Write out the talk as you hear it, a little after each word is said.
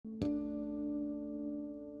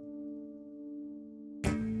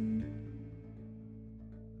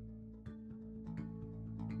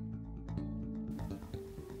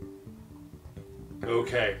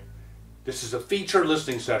Okay, this is a feature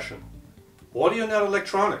listening session. Audionet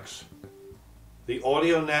electronics, the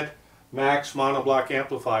Audionet Max monoblock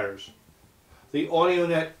amplifiers, the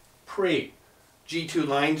Audionet Pre G2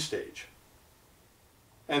 line stage,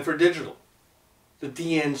 and for digital, the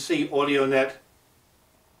DNC Audionet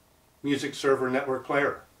music server network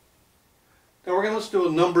player. Now we're going to listen to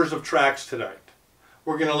numbers of tracks tonight.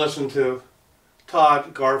 We're going to listen to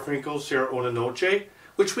Todd Garfinkel's Sera Una Noche,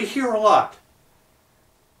 which we hear a lot.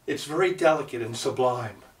 It's very delicate and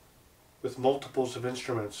sublime, with multiples of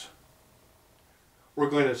instruments. We're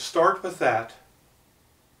going to start with that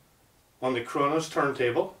on the Kronos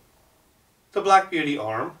turntable, the Black Beauty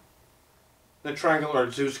arm, the Triangle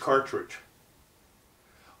Art Zeus cartridge.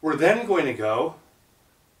 We're then going to go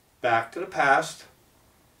back to the past,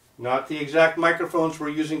 not the exact microphones we're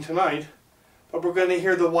using tonight, but we're going to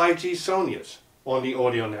hear the YG Sonias on the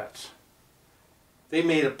Audionets. They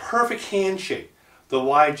made a perfect handshake, the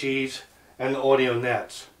YGs and the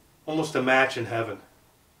Audionets, almost a match in heaven.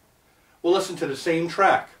 We'll listen to the same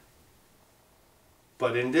track,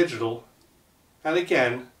 but in digital, and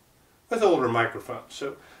again, with older microphones.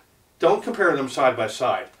 So don't compare them side by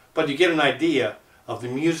side, but you get an idea of the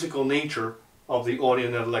musical nature of the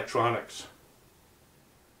Audionet electronics.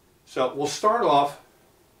 So we'll start off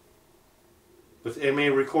with MA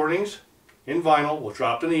recordings in vinyl. We'll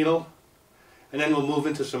drop the needle, and then we'll move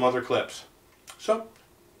into some other clips. So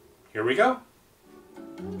here we go.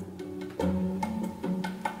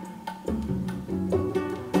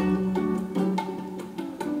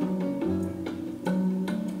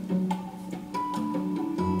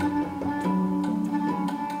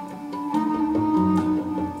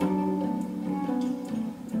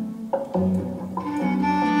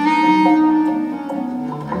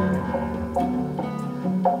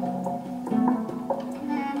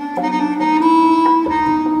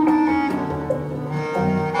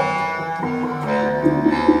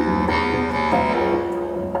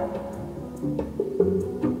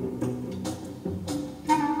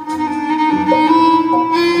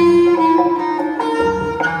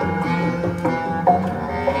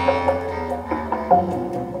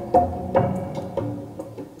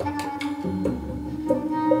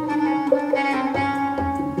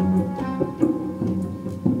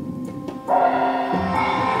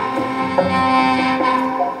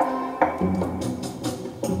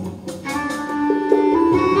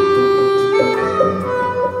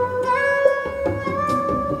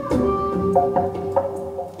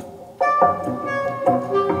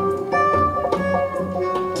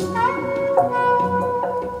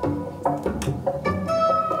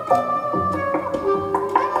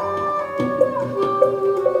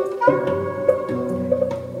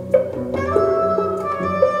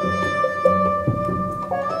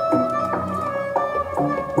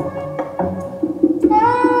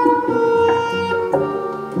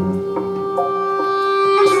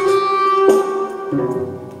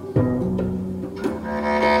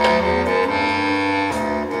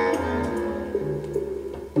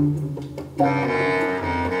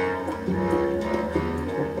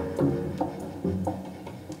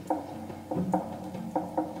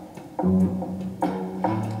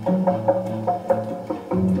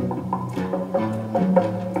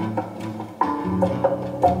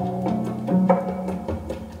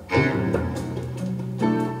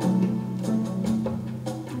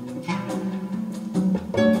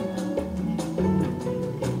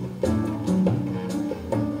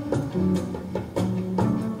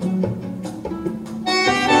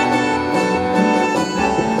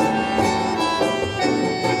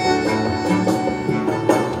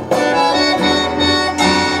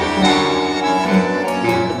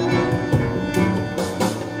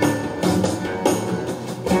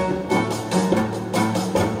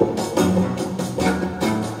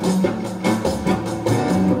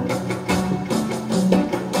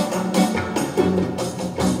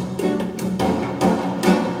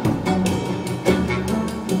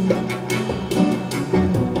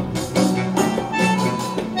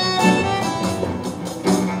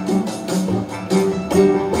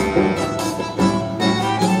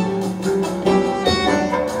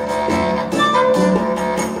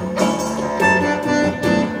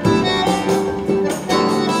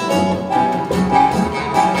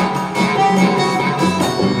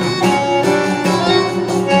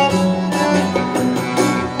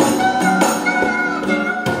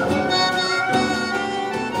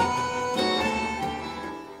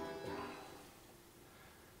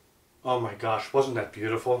 Oh my gosh, wasn't that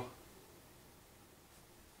beautiful?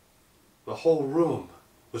 The whole room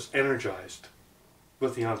was energized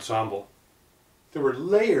with the ensemble. There were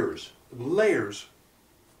layers and layers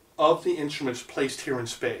of the instruments placed here in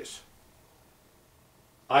space.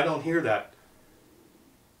 I don't hear that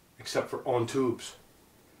except for on tubes.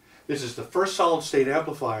 This is the first solid state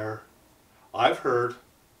amplifier I've heard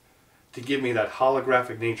to give me that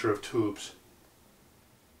holographic nature of tubes.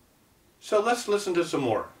 So let's listen to some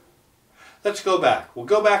more. Let's go back. We'll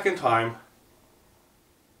go back in time.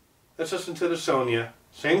 Let's listen to the Sonia,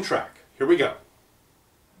 same track. Here we go.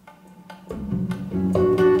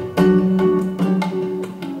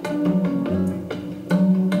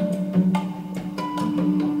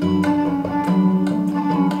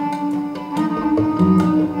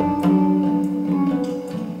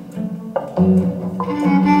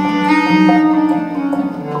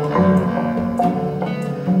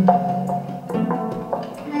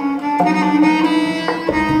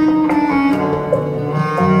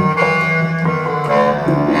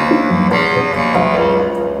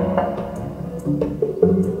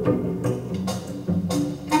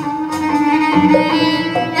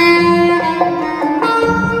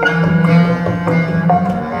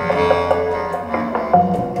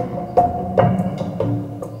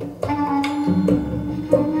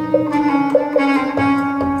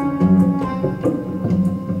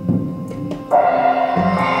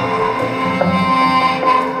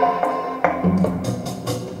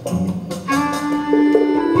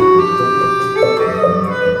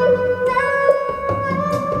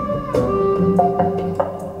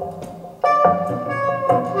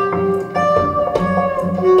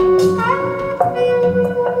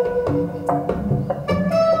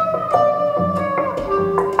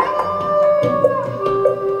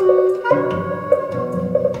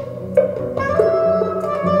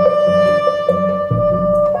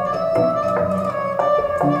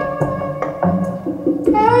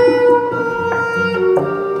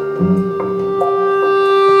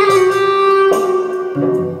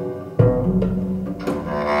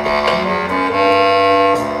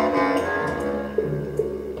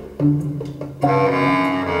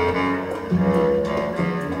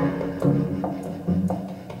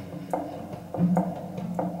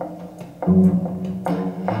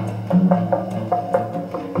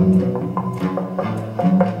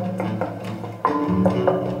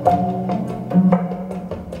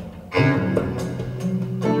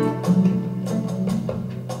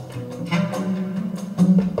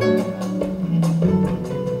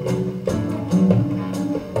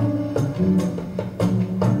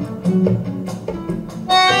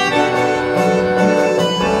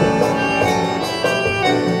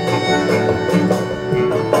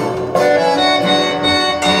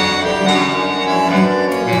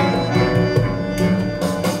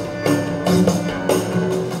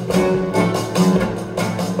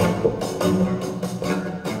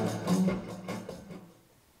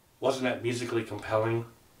 Wasn't that musically compelling?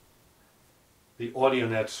 The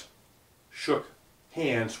Audionets shook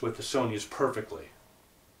hands with the Sonias perfectly.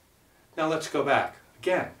 Now let's go back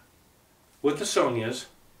again. With the Sonias,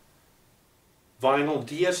 vinyl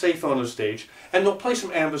DSA phonostage, and they'll play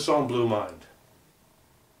some AVShowrooms Blue Mind.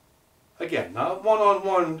 Again, not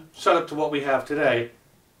one-on-one setup to what we have today,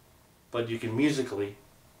 but you can musically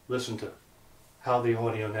listen to how the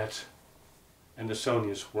Audionets and the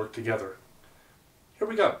Sonias work together. Here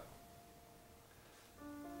we go.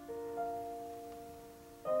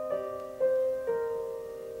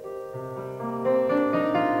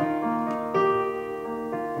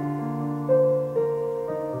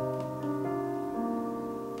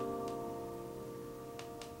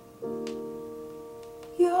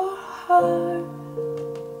 Your heart,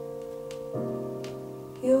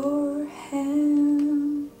 your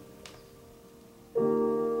hand,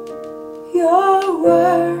 your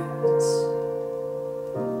words,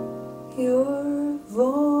 your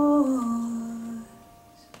voice.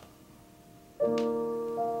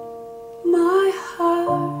 My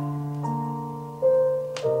heart,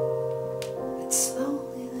 it's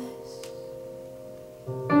loneliness.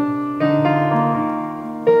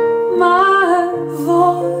 My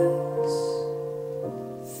voice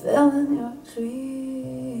fell in your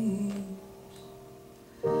dreams.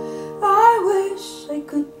 I wish I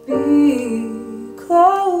could be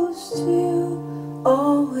close to you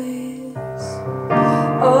always,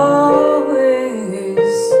 always.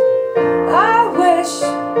 I wish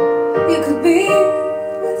you could be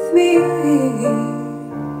with me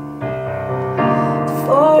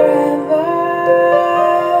forever.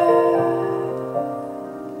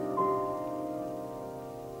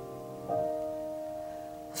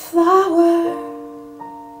 Flower,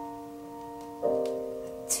 a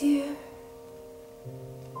tear,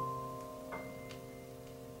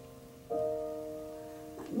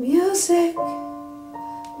 music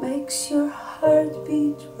makes your heart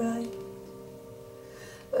heartbeat right.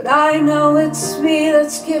 But I know it's me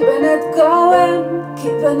that's keeping it going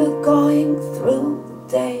through the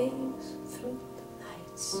days, through the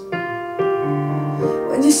nights.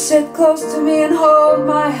 When you sit close to me and hold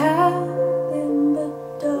my hand in the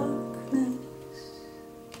darkness,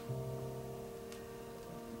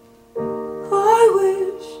 I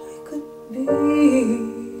wish I could be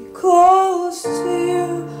close to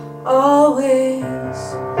you always,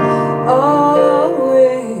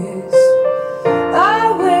 always.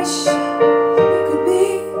 I wish you could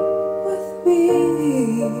be with me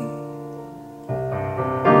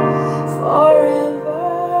forever.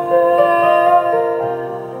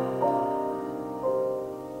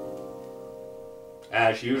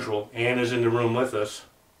 As usual, Anne is in the room with us,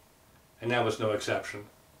 and that was no exception.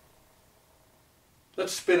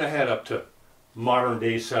 Let's spin ahead up to modern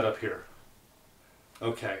day setup here.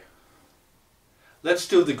 Okay, let's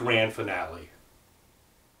do the grand finale.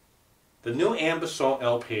 The new AVShowrooms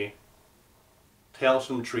LP, Tales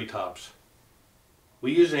from the Treetops.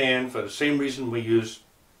 We use Anne for the same reason we use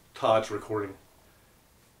Todd's recording.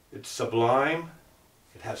 It's sublime,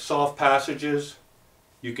 it has soft passages,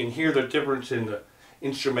 you can hear the difference in the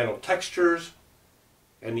instrumental textures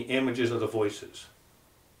and the images of the voices.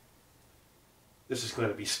 This is going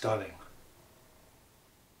to be stunning.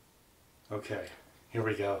 Okay, here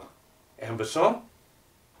we go. AVShowrooms,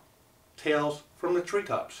 Tales from the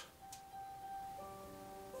Treetops.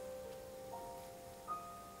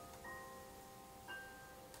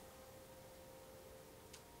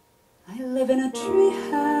 I live in a tree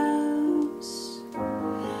house.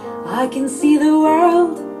 I can see the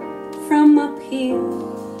world from up here.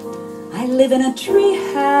 I live in a tree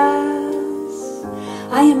house.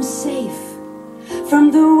 I am safe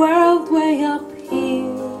from the world way up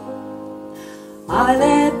here. I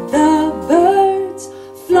let the birds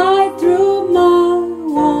fly through my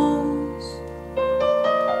walls.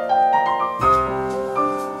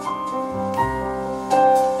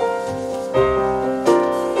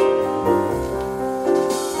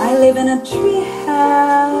 I live in a tree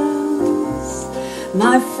house.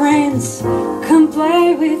 My friends come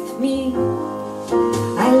play with me.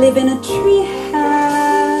 I live in a tree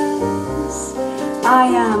house. I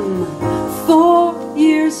am 4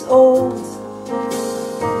 years old.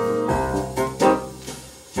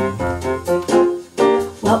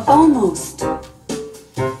 Well, almost.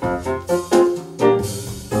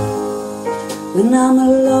 When I'm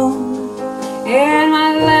alone in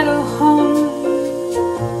my little home,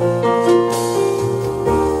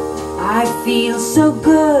 I feel so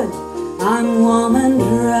good, I'm warm and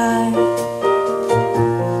dry.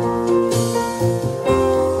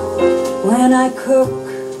 When I cook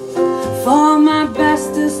for my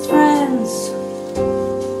bestest friends,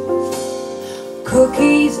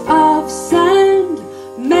 cookies of sand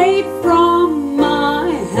made from my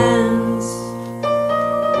hands.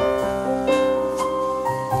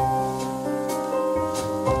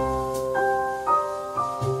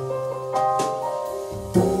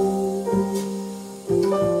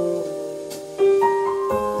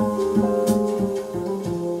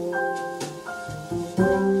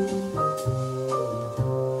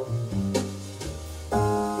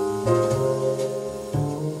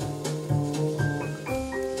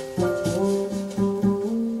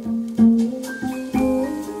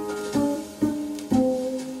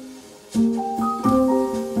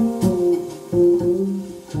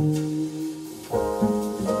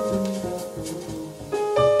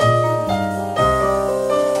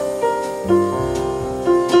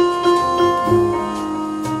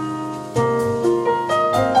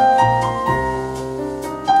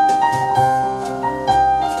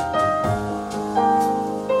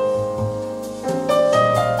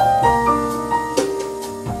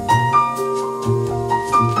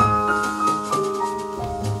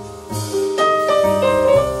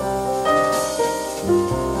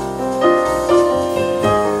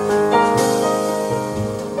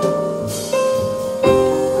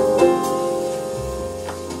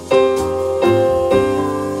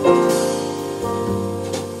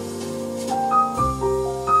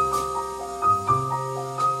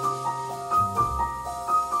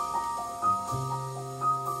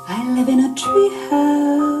 I live in a tree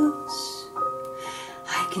house.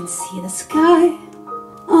 I can see the sky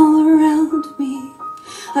all around me.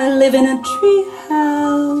 I live in a tree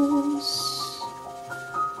house,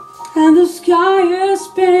 and the sky is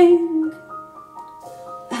pink,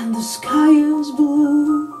 and the sky is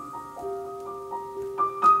blue.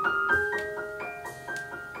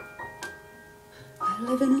 I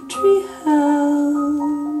live in a tree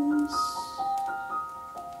house.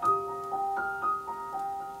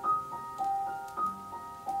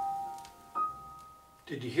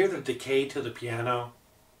 of decay to the piano?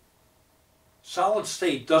 Solid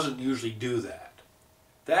state doesn't usually do that.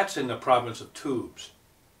 That's in the province of tubes.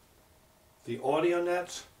 The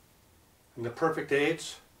Audionets and the Perfect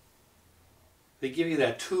 8s, they give you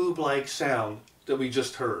that tube-like sound that we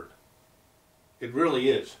just heard. It really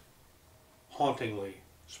is hauntingly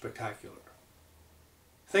spectacular.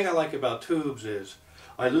 The thing I like about tubes is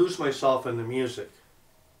I lose myself in the music.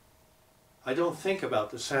 I don't think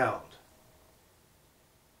about the sound.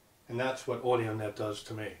 And that's what Audionet does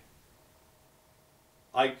to me.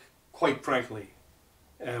 I, quite frankly,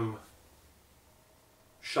 am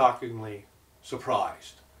shockingly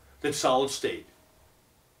surprised that solid state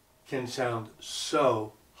can sound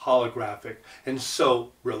so holographic and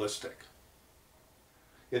so realistic.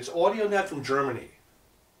 It's Audionet from Germany.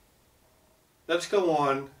 Let's go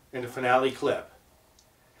on in the finale clip,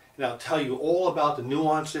 and I'll tell you all about the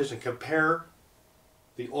nuances and compare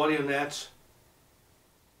the Audionets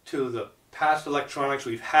to the past electronics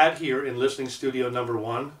we've had here in listening studio number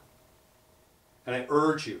 1. And I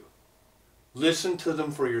urge you, listen to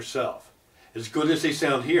them for yourself. As good as they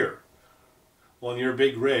sound here on your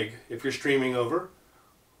big rig, if you're streaming over,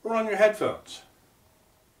 or on your headphones,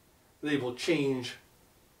 they will change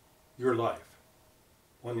your life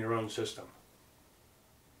on your own system.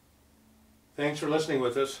 Thanks for listening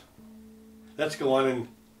with us. Let's go on and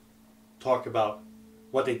talk about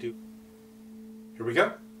what they do. Here we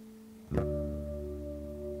go.